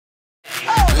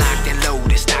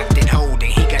loaded, stocked and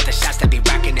holding. He got the shots that be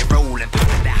rocking and rolling.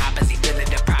 Popping the hoppers, he feeling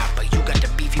the proper. You got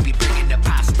the beef, he be bringing the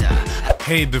pasta.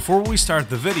 Hey, before we start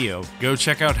the video, go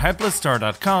check out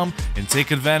hypeletstar.com and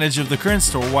take advantage of the current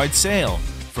store-wide sale.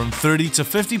 From 30 to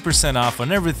 50% off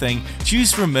on everything,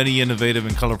 choose from many innovative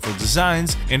and colorful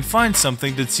designs, and find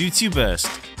something that suits you best.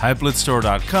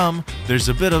 hypeletstar.com, there's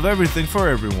a bit of everything for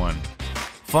everyone.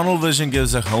 Funnel Vision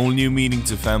gives a whole new meaning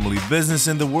to family business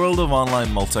in the world of online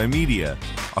multimedia.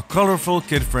 A colorful,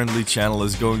 kid-friendly channel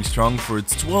is going strong for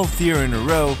its 12th year in a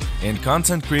row, and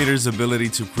content creators' ability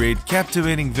to create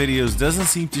captivating videos doesn't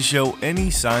seem to show any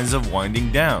signs of winding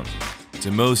down. To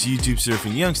most YouTube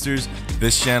surfing youngsters,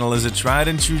 this channel is a tried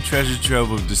and true treasure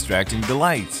trove of distracting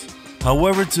delights.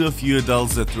 However, to a few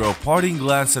adults that throw a parting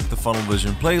glance at the Funnel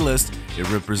Vision playlist, it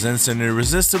represents an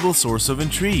irresistible source of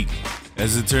intrigue.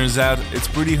 As it turns out, it's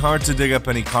pretty hard to dig up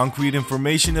any concrete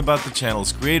information about the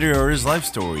channel's creator or his life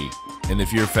story. And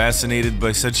if you're fascinated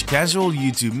by such casual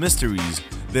YouTube mysteries,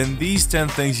 then these 10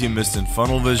 things you missed in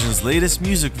Funnel Vision's latest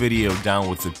music video, Down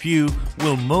with the Pew,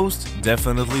 will most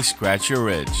definitely scratch your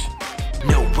itch.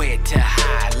 Nowhere to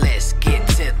hide, let's get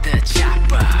to the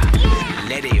chopper.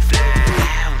 Let it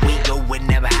fly, we go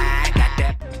whenever I got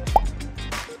that.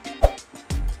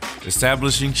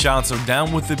 Establishing shots of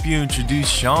Down with the Pew introduce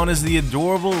Sean as the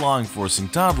adorable law-enforcing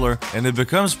toddler, and it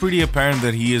becomes pretty apparent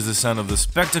that he is the son of the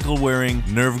spectacle-wearing,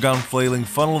 nerve-gun-flailing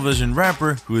Funnel Vision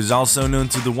rapper who is also known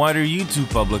to the wider YouTube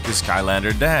public as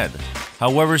Skylander Dad.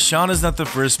 However, Sean is not the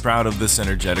first proud of this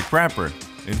energetic rapper.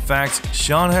 In fact,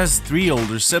 Sean has 3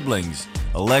 older siblings,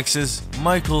 Alexis,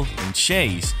 Michael, and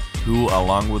Chase, who,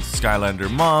 along with Skylander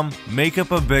Mom, make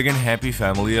up a big and happy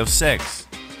family of 6.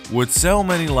 With so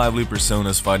many lively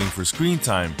personas fighting for screen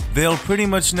time, they'll pretty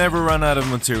much never run out of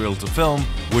material to film,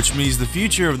 which means the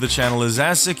future of the channel is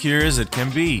as secure as it can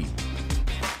be.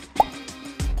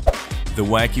 The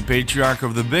wacky patriarch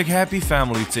of the big happy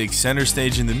family takes center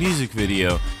stage in the music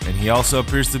video, and he also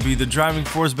appears to be the driving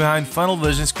force behind Funnel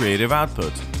Vision's creative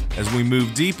output. As we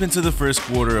move deep into the first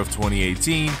quarter of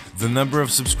 2018, the number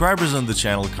of subscribers on the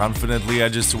channel confidently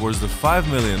edges towards the 5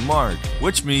 million mark,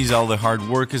 which means all the hard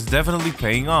work is definitely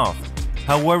paying off.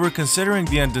 However, considering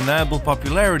the undeniable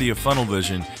popularity of Funnel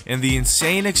Vision and the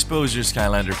insane exposure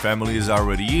Skylander family is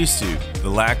already used to, the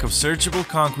lack of searchable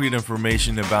concrete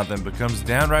information about them becomes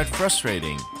downright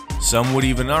frustrating. Some would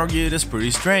even argue it is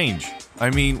pretty strange. I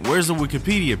mean, where's the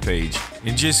Wikipedia page?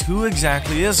 And just who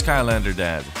exactly is Skylander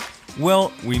Dad?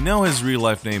 Well, we know his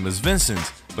real-life name is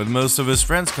Vincent, but most of his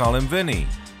friends call him Vinny.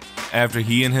 After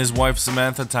he and his wife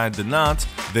Samantha tied the knot,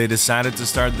 they decided to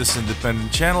start this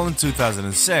independent channel in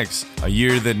 2006, a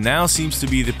year that now seems to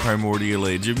be the primordial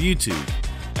age of YouTube.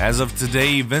 As of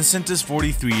today, Vincent is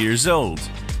 43 years old.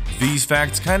 These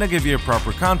facts kinda give you a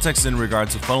proper context in regard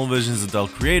to Funnel Vision's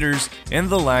adult creators, and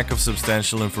the lack of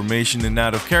substantial information and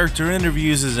out-of-character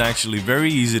interviews is actually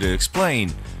very easy to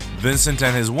explain. Vincent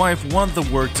and his wife want the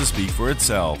work to speak for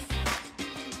itself.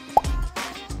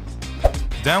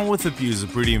 Down with the Pew is a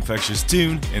pretty infectious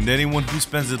tune, and anyone who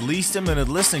spends at least a minute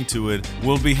listening to it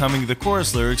will be humming the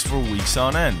chorus lyrics for weeks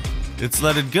on end. It's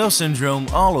Let It Go syndrome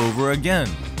all over again.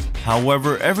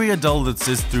 However, every adult that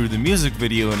sits through the music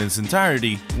video in its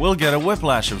entirety will get a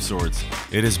whiplash of sorts.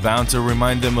 It is bound to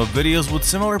remind them of videos with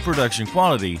similar production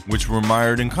quality, which were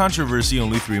mired in controversy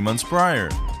only 3 months prior.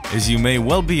 As you may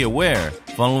well be aware,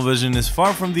 Funnel Vision is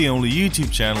far from the only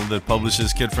YouTube channel that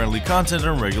publishes kid-friendly content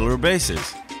on a regular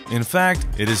basis. In fact,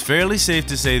 it is fairly safe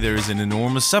to say there is an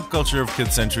enormous subculture of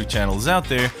kid-centric channels out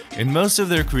there, and most of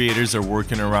their creators are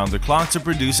working around the clock to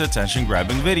produce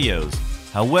attention-grabbing videos.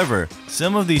 However,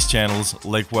 some of these channels,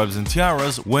 like Webs and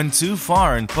Tiaras, went too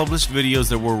far and published videos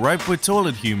that were ripe with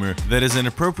toilet humor that is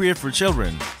inappropriate for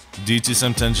children. Due to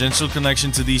some tangential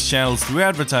connection to these channels through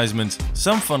advertisements,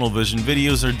 some Funnel Vision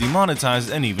videos are demonetized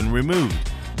and even removed.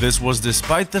 This was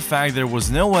despite the fact there was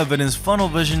no evidence Funnel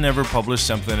Vision ever published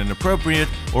something inappropriate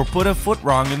or put a foot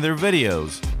wrong in their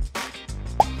videos.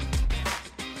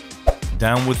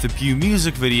 Down with the Pew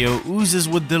music video oozes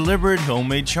with deliberate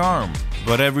homemade charm,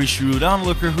 but every shrewd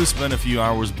onlooker who spent a few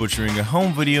hours butchering a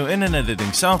home video in an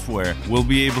editing software will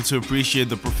be able to appreciate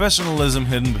the professionalism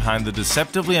hidden behind the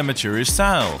deceptively amateurish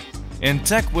style. And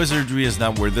tech wizardry is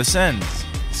not where this ends.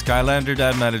 Skylander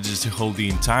Dad manages to hold the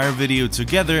entire video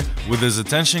together with his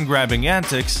attention-grabbing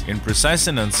antics and precise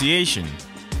enunciation.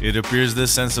 It appears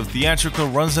this sense of theatrical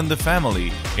runs in the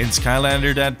family, and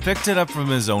Skylander Dad picked it up from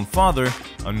his own father,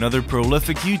 another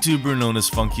prolific YouTuber known as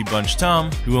Funky Bunch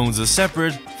Tom, who owns a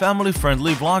separate,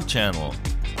 family-friendly vlog channel.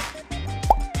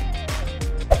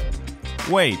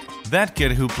 Wait, that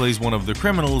kid who plays one of the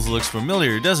criminals looks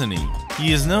familiar, doesn't he?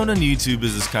 He is known on YouTube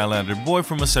as the Skylander boy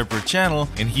from a separate channel,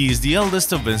 and he is the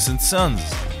eldest of Vincent's sons.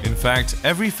 In fact,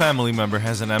 every family member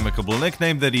has an amicable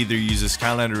nickname that either uses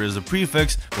Skylander as a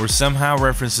prefix or somehow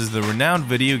references the renowned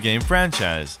video game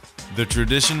franchise. The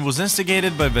tradition was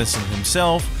instigated by Vincent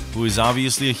himself, who is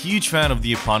obviously a huge fan of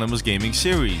the eponymous gaming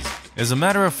series. As a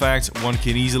matter of fact, one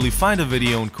can easily find a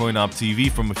video on CoinOp TV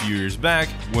from a few years back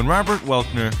when Robert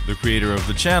Welkner, the creator of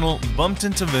the channel, bumped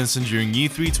into Vincent during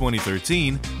E3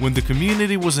 2013 when the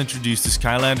community was introduced to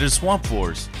Skylander's Swap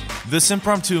Force. This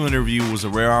impromptu interview was a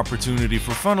rare opportunity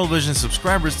for Funnel Vision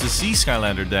subscribers to see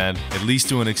Skylander Dad, at least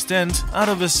to an extent, out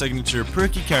of his signature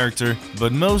perky character,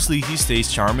 but mostly he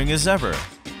stays charming as ever.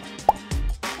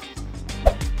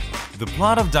 The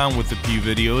plot of Down with the Pew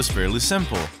video is fairly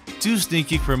simple. Two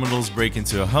sneaky criminals break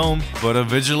into a home, but a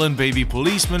vigilant baby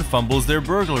policeman fumbles their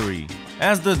burglary.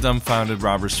 As the dumbfounded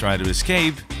robbers try to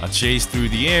escape, a chase through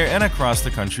the air and across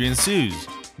the country ensues.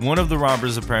 One of the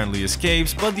robbers apparently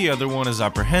escapes, but the other one is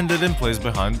apprehended and placed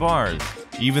behind bars.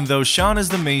 Even though Sean is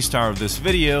the main star of this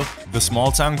video, the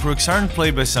small-town crooks aren't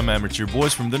played by some amateur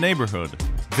boys from the neighborhood.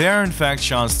 They are in fact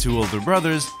Sean's two older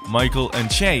brothers, Michael and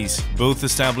Chase, both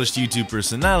established YouTube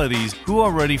personalities who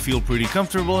already feel pretty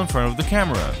comfortable in front of the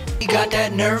camera. You got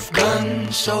that Nerf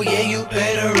gun, so yeah, you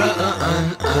better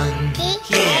run.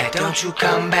 Yeah, don't you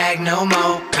come back no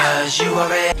more, cause you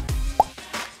already...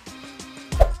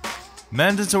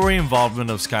 Mandatory involvement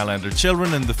of Skylander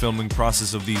children in the filming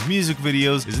process of these music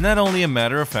videos is not only a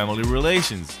matter of family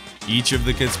relations. Each of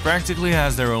the kids practically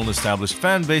has their own established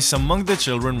fan base among the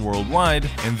children worldwide,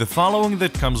 and the following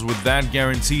that comes with that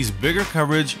guarantees bigger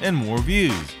coverage and more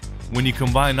views. When you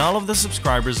combine all of the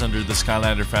subscribers under the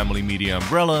Skylander family media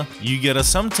umbrella, you get a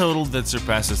sum total that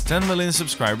surpasses 10 million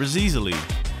subscribers easily.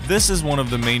 This is one of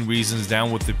the main reasons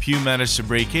Down with the Pew managed to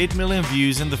break 8 million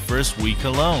views in the first week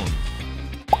alone.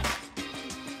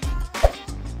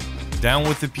 Down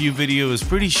with the Pew video is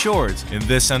pretty short, and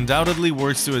this undoubtedly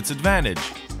works to its advantage.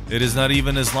 It is not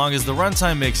even as long as the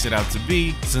runtime makes it out to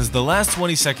be, since the last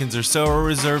 20 seconds or so are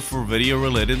reserved for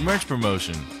video-related merch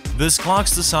promotion. This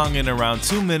clocks the song in around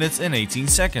 2 minutes and 18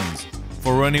 seconds.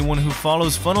 For anyone who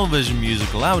follows Funnel Vision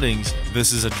musical outings,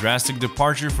 this is a drastic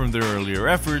departure from their earlier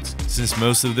efforts, since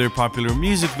most of their popular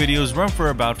music videos run for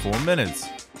about 4 minutes.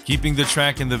 Keeping the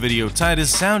track and the video tight is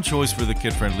sound choice for the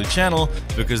kid-friendly channel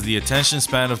because the attention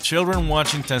span of children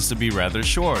watching tends to be rather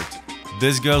short.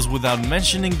 This goes without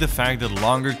mentioning the fact that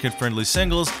longer kid-friendly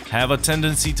singles have a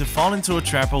tendency to fall into a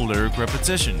trap of lyric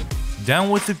repetition.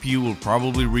 Down with the Pew will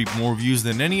probably reap more views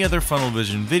than any other Funnel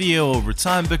Vision video over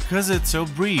time because it's so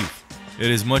brief.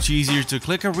 It is much easier to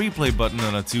click a replay button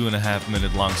on a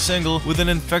 2.5-minute long single with an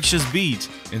infectious beat,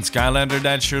 and Skylander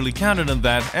Dad surely counted on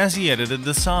that as he edited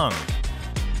the song.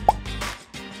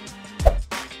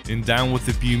 In Down with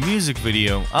the Pew music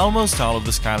video, almost all of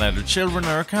the Skylander children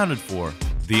are accounted for.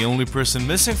 The only person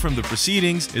missing from the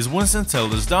proceedings is Winston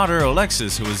Tilda's daughter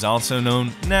Alexis, who is also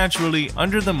known, naturally,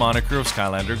 under the moniker of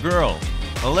Skylander Girl.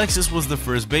 Alexis was the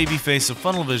first babyface of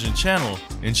Funnel Vision channel,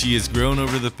 and she has grown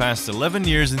over the past 11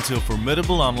 years into a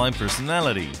formidable online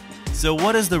personality. So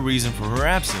what is the reason for her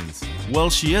absence? Well,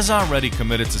 she is already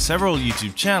committed to several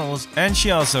YouTube channels, and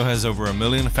she also has over 1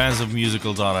 million fans of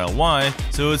musical.ly,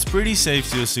 so it's pretty safe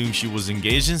to assume she was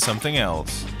engaged in something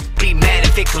else. Be mad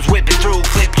if it comes whipping through,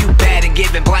 flip you bad and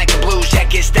giving black and blue,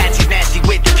 check his stats, he's nasty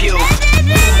with the pew.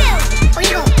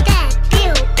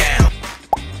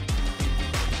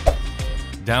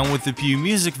 Down with the Pew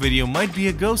music video might be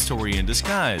a ghost story in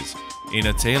disguise. In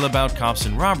a tale about cops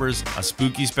and robbers, a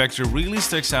spooky specter really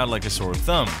sticks out like a sore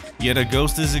thumb, yet a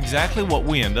ghost is exactly what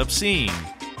we end up seeing.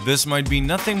 This might be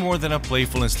nothing more than a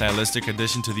playful and stylistic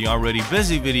addition to the already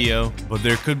busy video, but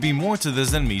there could be more to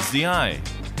this than meets the eye.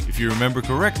 If you remember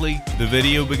correctly, the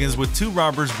video begins with 2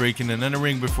 robbers breaking and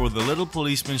entering before the little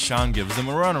policeman Sean gives them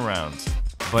a runaround.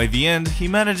 By the end, he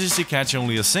manages to catch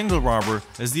only a single robber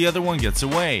as the other one gets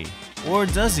away. Or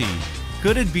does he?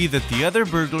 Could it be that the other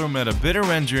burglar met a bitter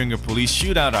end during a police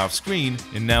shootout off-screen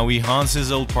and now he haunts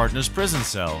his old partner's prison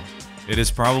cell? It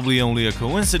is probably only a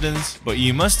coincidence, but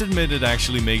you must admit it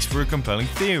actually makes for a compelling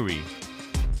theory.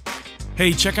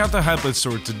 Hey, check out the Hypelet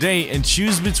store today and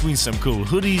choose between some cool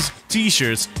hoodies,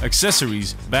 t-shirts,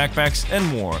 accessories, backpacks, and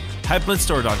more.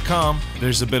 HypeletStore.com,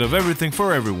 there's a bit of everything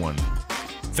for everyone.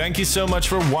 Thank you so much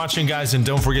for watching, guys, and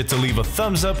don't forget to leave a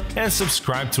thumbs up and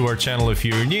subscribe to our channel if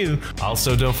you're new.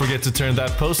 Also, don't forget to turn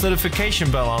that post notification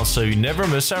bell on so you never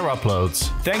miss our uploads.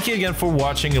 Thank you again for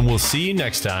watching, and we'll see you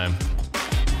next time.